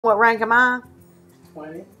What rank am I?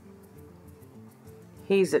 20.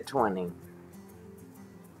 He's at 20.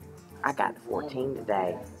 I got 14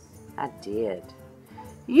 today. I did.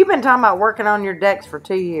 You've been talking about working on your decks for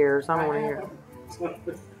 2 years. I don't want to hear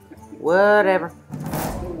it. Whatever.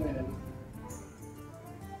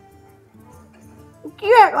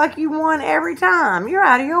 You act like you won every time. You're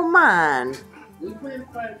out of your mind. We played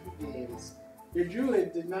quite a few games. Your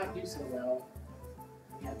druid did not do so well.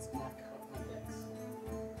 That's not my decks.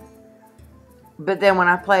 But then when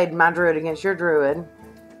I played my druid against your druid,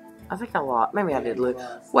 I think I lost. Maybe I did lose.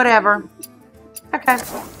 Whatever. Okay.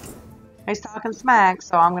 He's talking smack,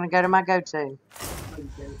 so I'm going to go to my go-to.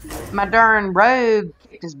 My darn rogue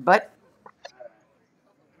kicked his butt.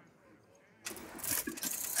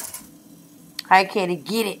 Hey, kitty,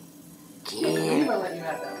 get it. Get it.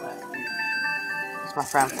 It's my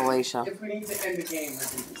friend Felicia. If we need to end the game,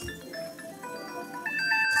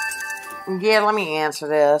 yeah, let me answer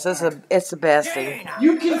this. It's the bestie.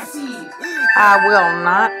 You concede. I will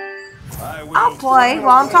not. I'll play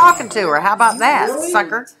while I'm talking to her. How about that,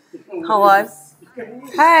 sucker? Hello.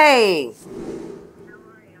 Hey.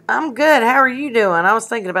 I'm good. How are you doing? I was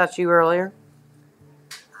thinking about you earlier.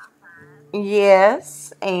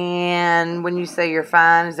 Yes. And when you say you're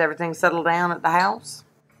fine, is everything settled down at the house?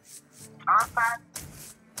 I'm fine.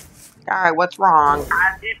 All right. What's wrong?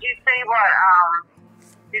 Did you see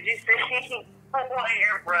did you see what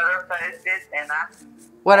your brother posted? And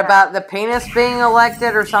what about the penis being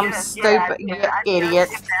elected or some stupid idiot?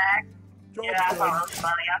 Yeah, I thought it was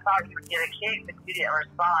funny. I thought you would get a kick, but you didn't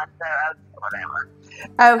respond, so whatever.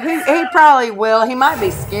 Oh, he probably will. He might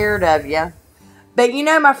be scared of you. But you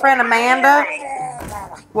know my friend Amanda?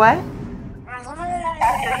 What?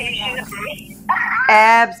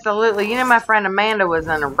 Absolutely. You know my friend Amanda was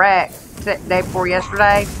in a wreck the day before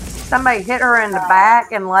yesterday. Somebody hit her in the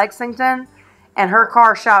back in Lexington, and her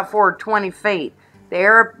car shot forward 20 feet. The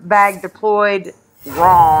airbag deployed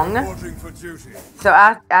wrong. So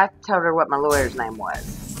I told her what my lawyer's name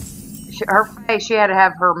was. Her face, she had to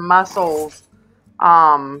have her muscles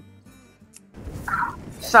sewn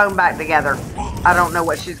back together. I don't know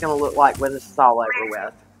what she's going to look like when this is all over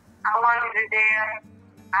with. I wanted to do,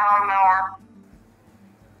 I don't know her.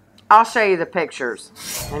 I'll show you the pictures,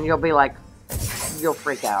 and you'll be like, you'll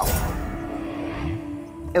freak out.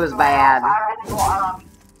 It was bad.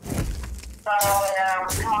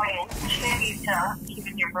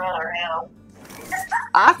 Keeping your brother out.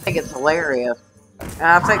 I think it's hilarious. And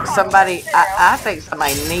I think somebody, I think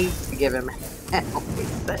somebody needs to give him hell.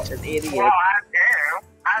 He's such an idiot. Well,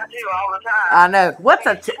 I do all the time. I know.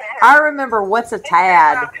 I remember what's a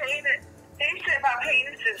tad. He said my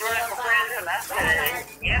penis is running for president. I said,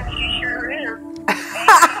 yep, she sure is.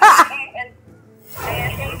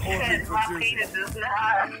 And he said my penis is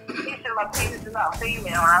not. He said my penis is not female.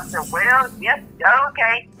 And I said, well, yep,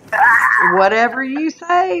 okay. Whatever you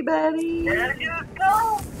say, buddy. There you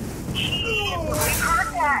go. Jeez, we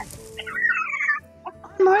heard that.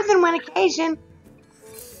 On more than one occasion.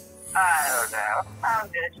 I don't know. I'm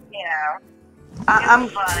just, you know. I'm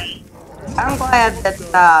funny. I'm glad that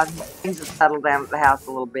things have settled down at the house a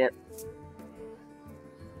little bit.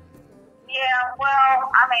 Yeah,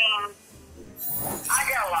 well, I mean, I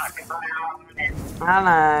got a lot going on. I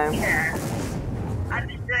know. Yeah, I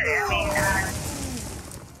just do. I mean,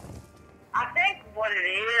 I think what it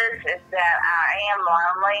is that I am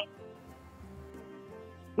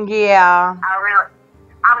lonely. Yeah.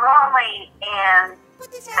 I'm lonely in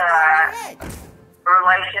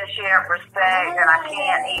relationship, respect, and I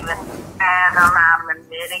can't even fathom I'm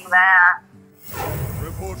admitting that.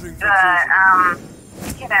 But,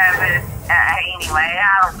 you know, but anyway, I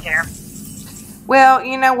don't care. Well,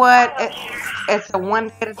 you know what? It's a one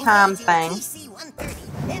day at a time thing.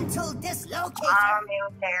 I don't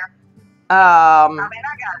even care. I mean, I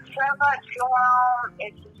got so much going on.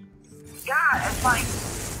 It's just, God, it's like,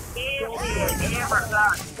 is it ever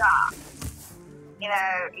gonna stop? You know, I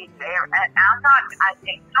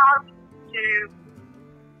can't talk to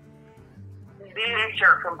bitch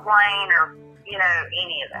or complain or, you know,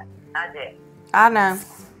 any of that. I did. I know.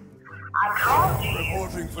 I called you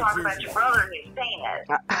to talk about your brother who's seen it.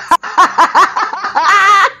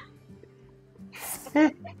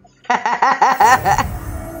 And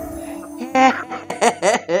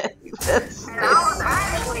I was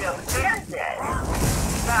actually offended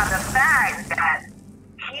by the fact that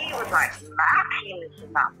he was like, my penis is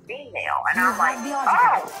not female. And I'm like, oh,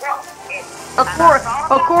 well,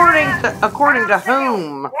 according to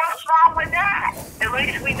whom? What's wrong with that? At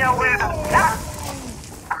least we know where to stop.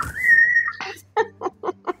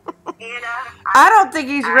 You know? I don't think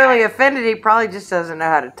he's really offended. He probably just doesn't know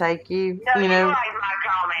how to take you. No, you know. You like my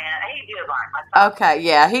comment. He did like my son. Okay,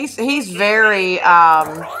 yeah, he's very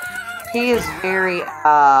he is very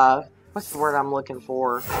what's the word I'm looking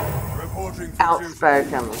for?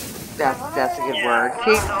 Outspoken. That's a good word.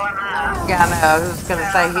 Yeah, I know. I was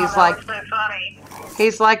gonna say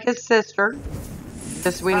he's like his sister.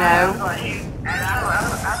 This we know.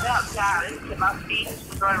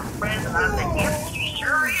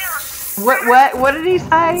 What did he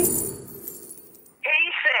say? He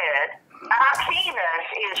said, our penis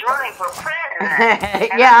is running for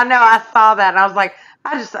president. Yeah, I know. I saw that, and I was like,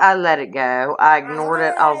 I let it go. I ignored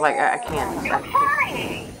it. I was like, I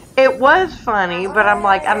can't. It was funny, but I'm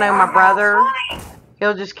like, I know my brother.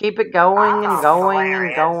 He'll just keep it going and going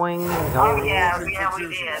and going and going. Oh, yeah, we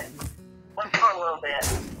did. Went for a little bit.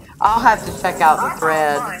 I'll have to check out the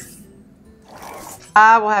thread.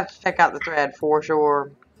 I will have to check out the thread for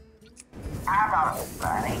sure. I thought it was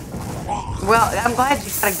funny. Well, I'm glad you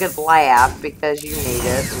got a good laugh because you need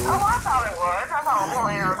it. Oh, I thought it was. I thought it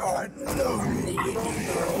was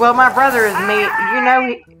hilarious. Well, my brother is me. You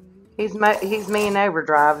know, he's me in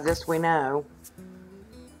Overdrive. This we know.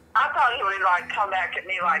 I thought he would like come back at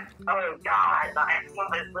me like, oh God, like one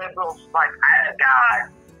of those liberals, like, oh God.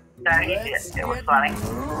 No, he didn't. It was funny.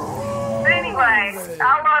 But anyway,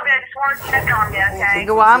 I love it. Just want to check on you, okay?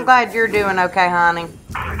 Well, I'm glad you're doing okay, honey.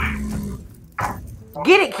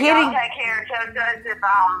 Get it, kitty. Y'all take care. Tell Joseph,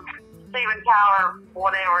 Steven Tyler,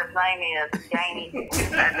 whatever his name is, Jamie,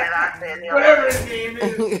 that I said. Whatever his name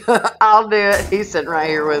is. I'll do it. He's sitting right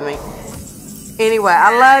here with me. Anyway,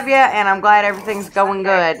 I love you, and I'm glad everything's going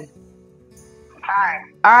good. Alright.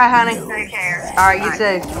 Alright, honey. Take care. Alright, you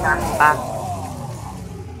too. Bye.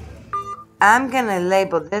 I'm gonna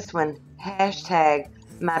label this one hashtag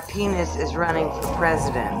my penis is running for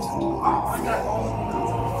president.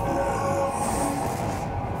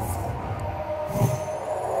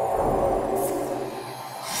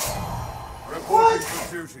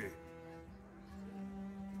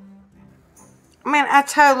 Man, I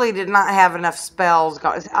totally did not have enough spells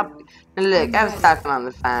going. Look, I was talking on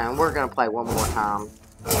the phone. We're going to play one more time.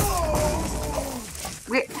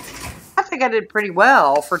 I think I did pretty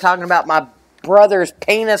well for talking about my brother's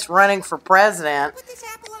penis running for president. Put this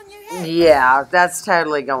apple on your head. Yeah, that's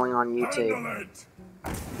totally going on YouTube.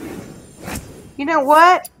 You know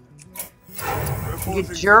what? You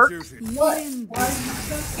jerk. What?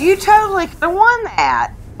 You totally could have won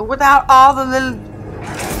that without all the little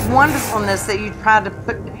wonderfulness that you tried to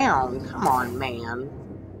put down. Come on, man.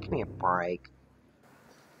 Give me a break.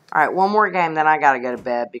 Alright, one more game, then I gotta go to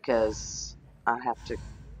bed because I have to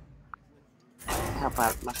help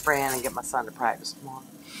out my friend and get my son to practice tomorrow.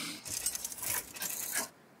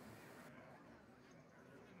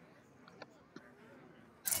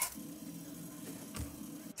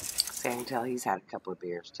 See, I can tell he's had a couple of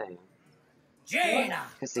beers too.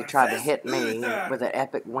 Because he tried to hit me with an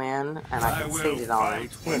epic win, and I conceded on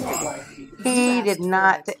him. He did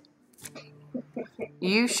not.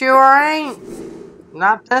 You sure ain't.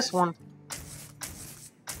 Not this one.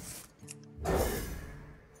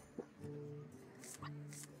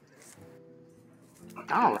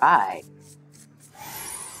 All right.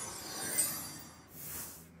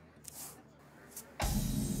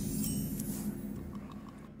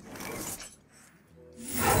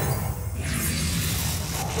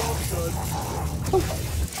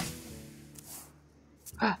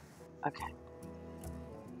 Okay.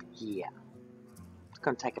 Yeah. It's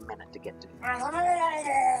going to take a minute to get to.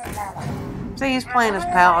 See, he's playing his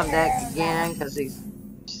paladin deck again because he's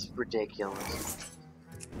just ridiculous.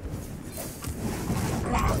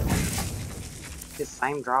 His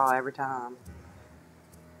same draw every time.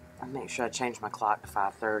 I make sure I change my clock to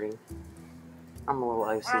 5:30. I'm a little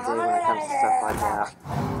OCD when it comes to stuff like that.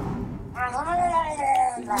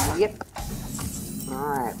 Yep.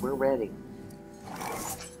 Alright, we're ready.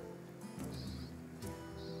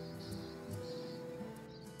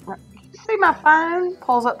 See my phone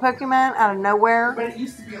pulls up Pokemon out of nowhere. But it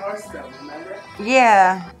used to be Hearthstone, remember?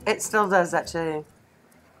 Yeah, it still does that too.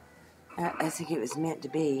 I think it was meant to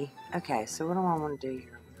be. Okay, so what do I want to do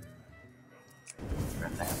here?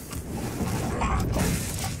 Right there.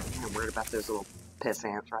 I'm worried about those little piss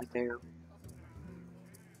ants right there.